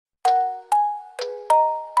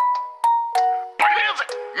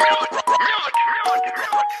She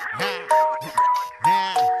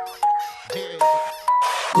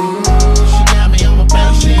got me on my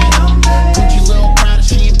basic. Gucci little Prada,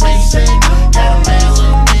 she ain't basic. Got a bad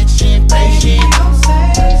little bitch, she ain't patient.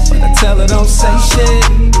 But I tell her don't say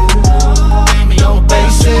shit. Got me on my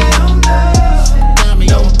basic. Got me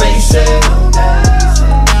on my basic.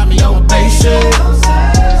 Got me on my basic.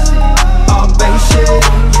 All basic.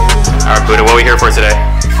 Alright, Buddha, what we here for today?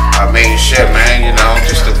 I mean, shit, man, you know,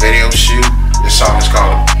 just a video shoot. This song is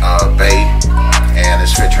called BAE, and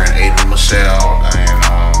it's featuring Adrian Marcel and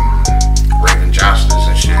Raven Justice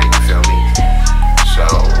and shit, you feel me? So,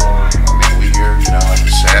 I mean, we here, you know, at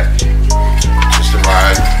the set, just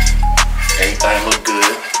arrived. Everything look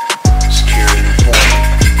good. Security point.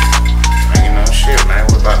 And, you know, shit, man,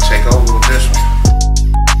 we're about to take over with this one.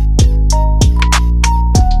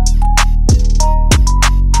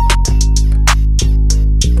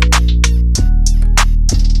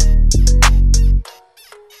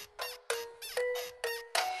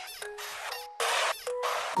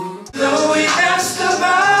 Though we have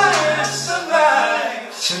survived,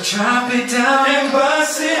 so drop it down and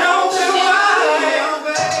bust it open wide.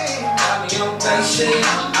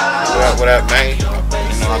 What up, man? You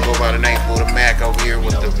know, I go by the name Buddha Mac over here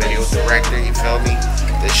with the video director, you feel me?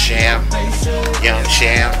 The Sham, Young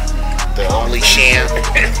Sham, the only Sham,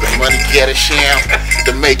 the money getter Sham,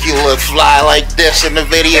 to make you look fly like this in the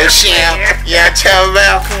video Sham. Yeah, tell me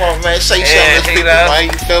about, come on, man, say something to people, man,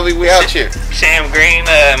 you feel me? We out here. Sham Green,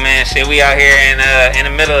 man, shit, we out here in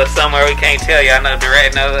the middle of somewhere we can't tell y'all no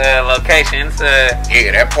direct locations.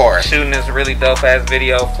 Yeah, that part. Shooting this really dope ass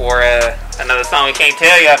video for another song we can't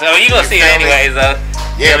tell y'all. So you gonna see it anyways, though.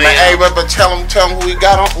 Yeah, man. Hey, but tell them who we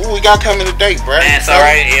got coming today, bro. Man, so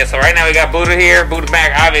right now we got Buddha here, Buddha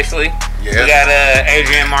back, obviously. Yeah. We got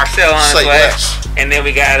Adrian Marcel on his way, and then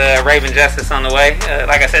we got Raven Justice on the way.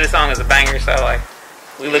 Like I said, this song is a banger, so like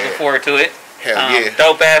we looking forward to it. Hell yeah.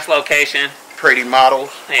 Dope ass location. Pretty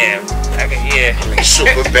models. Yeah, yeah. I mean,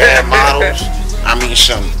 super bad models. I mean,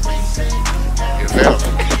 some. You feel me?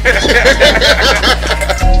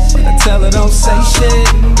 I tell her don't say shit.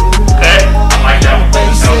 Hey, I like that.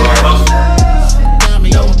 Got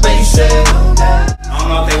me on basic. I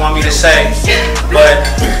don't know what they want me to say, but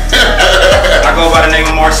I go by the name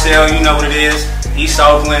of Marcel. You know what it is. East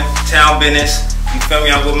Oakland, town business. You feel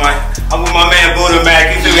me? I'm with my man Buddha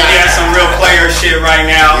Mac. You feel me? We got some real player shit right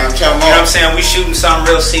now. You know what I'm saying? We shooting something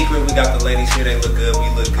real secret. We got the ladies here. They look good. We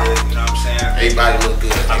look good. You know what I'm saying? Everybody look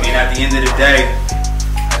good. I mean, at the end of the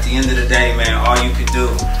day, man, all you could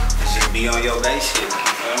do is just be on your base shit.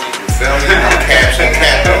 You feel me? No caps and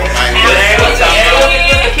capital. What's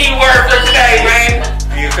the key word for today, man?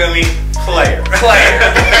 You feel me? Player. Player.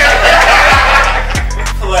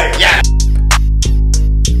 Player. Yeah.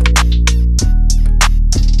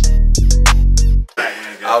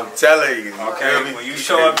 I'm telling you. Okay, when you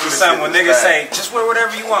show up to something, when niggas say, just wear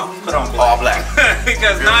whatever you want, put on black. All black.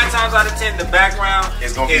 Because 9 times out of 10, the background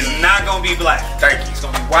is not going to be black. Thank you. It's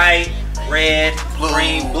going to be white, red, blue,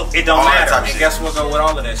 green, blue. It don't matter. And guess what go with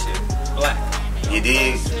all of that shit? Black. You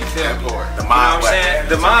dig? You feel me? The mind way.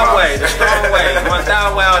 The mind way, the strong way. You want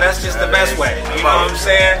that well, that's just the best way. You know what I'm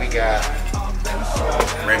saying? We got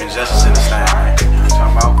Raven Justice in the stand, man. You know what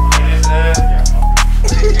I'm talking about?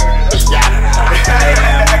 Hey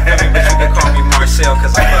man, but you can call me Marcel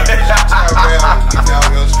because I love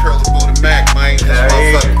you. It's Curly Buddha Mac, man. This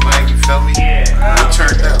motherfucker, man. You feel me? We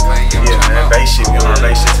turned up, man. You know what I'm talking about? Bass shit. We on our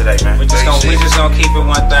bass shit today, man. We just gonna keep it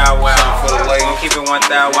 1,000 wild. Gonna keep it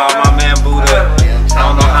 1,000 wild. My man Buddha, I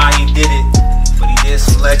don't know how he did it, but he did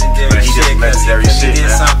some legendary shit. He did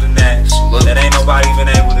something that ain't nobody even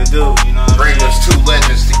able to do. You know what Bring us two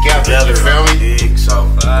legends together. You feel me? So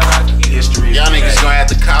history. Y'all niggas gonna have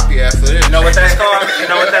to copy after this. You know what that's called? You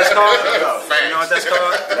know what that's called? You know what that's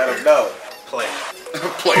called? Let them know. Player.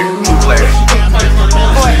 Player. 2 players.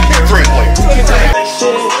 3 players.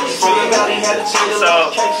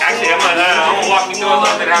 So actually, I'm gonna walk you through a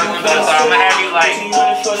little bit how it's gonna do. So I'm gonna have you like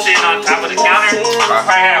sitting on top of the counter. I'll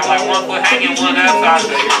probably have like 1 foot hanging, 1 up.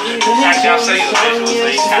 So I'll show you the visual so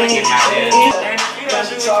you kind of get my head.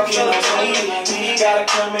 Gotta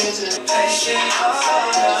come into the shit.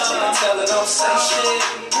 Tell her don't say shit.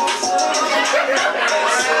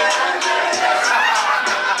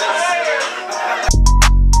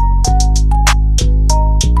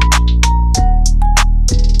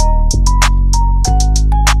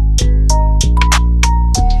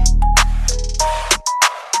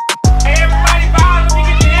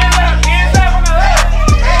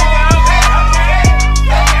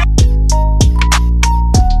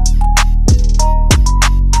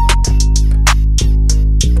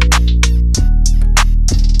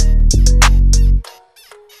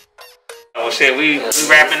 shit, we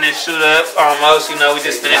wrapping this shoot up almost. You know, we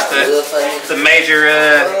just finished the major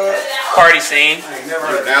party scene.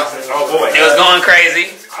 Oh boy. It was going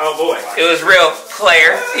crazy. Oh boy. It was real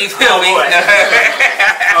player. You feel me?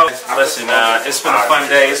 Listen, it's been a fun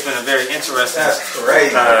day. It's been a very interesting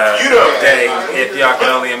day, if y'all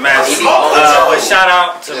can only imagine. But shout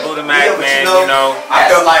out to Buddha Mac, man. You know, I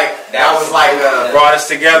feel like that was like brought us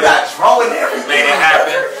together, made it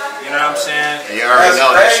happen. You know what I'm saying? You already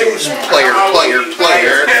know that shit was player.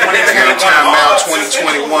 Timeout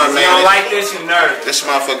 2021, man. If you don't like this, you nervous. This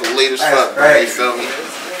motherfucker lit as fuck, bro. You feel me?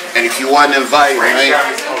 And if you wasn't invited, man,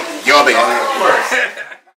 y'all been.